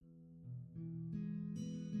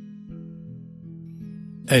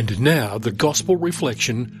And now the Gospel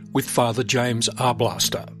Reflection with Father James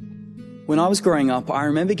Arblaster. When I was growing up, I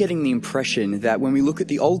remember getting the impression that when we look at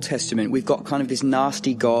the Old Testament, we've got kind of this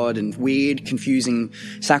nasty God and weird, confusing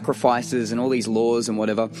sacrifices and all these laws and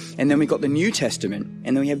whatever. And then we've got the New Testament,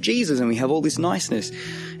 and then we have Jesus, and we have all this niceness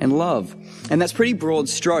and love. And that's pretty broad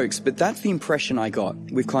strokes, but that's the impression I got.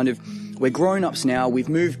 We're grown-ups now, we've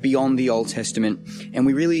moved beyond the Old Testament, and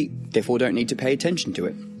we really, therefore, don't need to pay attention to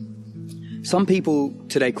it. Some people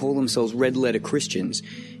today call themselves red-letter Christians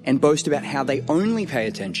and boast about how they only pay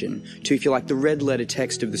attention to, if you like, the red-letter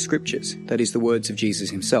text of the Scriptures, that is, the words of Jesus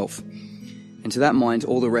himself. And to that mind,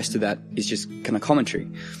 all the rest of that is just kind of commentary.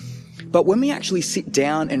 But when we actually sit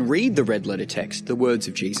down and read the red-letter text, the words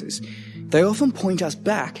of Jesus, they often point us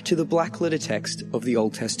back to the black-letter text of the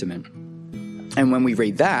Old Testament. And when we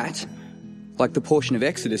read that, like the portion of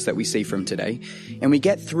Exodus that we see from today, and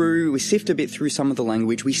we sift a bit through some of the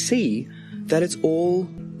language, we see that it's all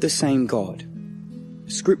the same God.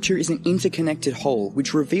 Scripture is an interconnected whole,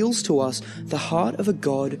 which reveals to us the heart of a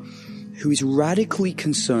God who is radically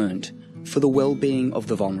concerned for the well-being of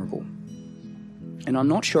the vulnerable. And I'm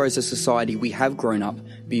not sure as a society we have grown up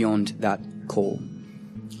beyond that call.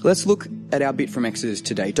 Let's look at our bit from Exodus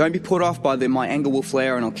today. Don't be put off by my anger will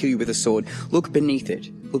flare and I'll kill you with a sword. Look beneath it.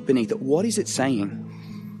 Look beneath it. What is it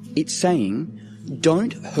saying? It's saying,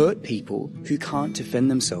 don't hurt people who can't defend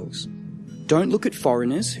themselves. Don't look at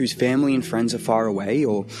foreigners whose family and friends are far away,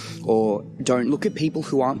 or don't look at people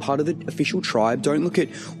who aren't part of the official tribe. Don't look at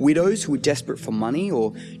widows who are desperate for money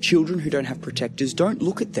or children who don't have protectors. Don't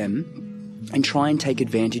look at them and try and take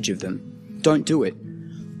advantage of them. Don't do it.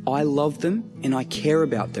 I love them and I care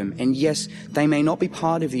about them. And yes, they may not be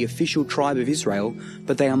part of the official tribe of Israel,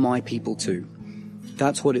 but they are my people too.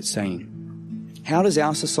 That's what it's saying. How does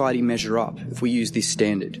our society measure up if we use this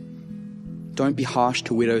standard? Don't be harsh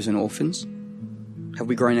to widows and orphans. Have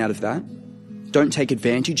we grown out of that? Don't take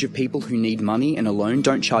advantage of people who need money and a loan.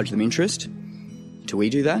 Don't charge them interest. Do we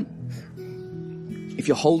do that? If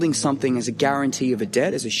you're holding something as a guarantee of a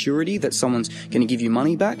debt, as a surety that someone's going to give you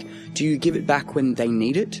money back, do you give it back when they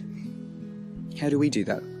need it? How do we do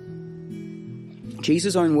that?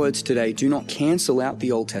 Jesus' own words today do not cancel out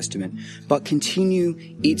the Old Testament, but continue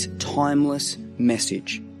its timeless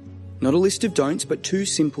message. Not a list of don'ts, but 2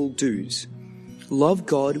 simple do's. Love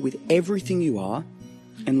God with everything you are,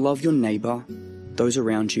 and love your neighbour, those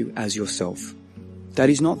around you, as yourself. That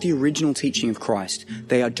is not the original teaching of Christ.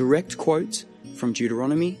 They are direct quotes from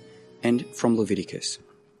Deuteronomy and from Leviticus.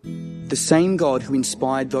 The same God who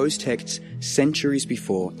inspired those texts centuries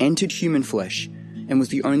before entered human flesh and was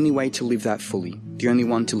the only way to live that fully, the only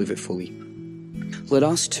one to live it fully. Let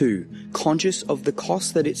us too, conscious of the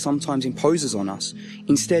cost that it sometimes imposes on us,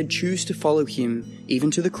 instead choose to follow him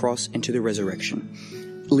even to the cross and to the resurrection,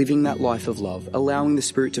 living that life of love, allowing the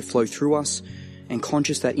Spirit to flow through us, and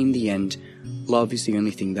conscious that in the end, love is the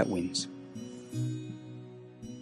only thing that wins.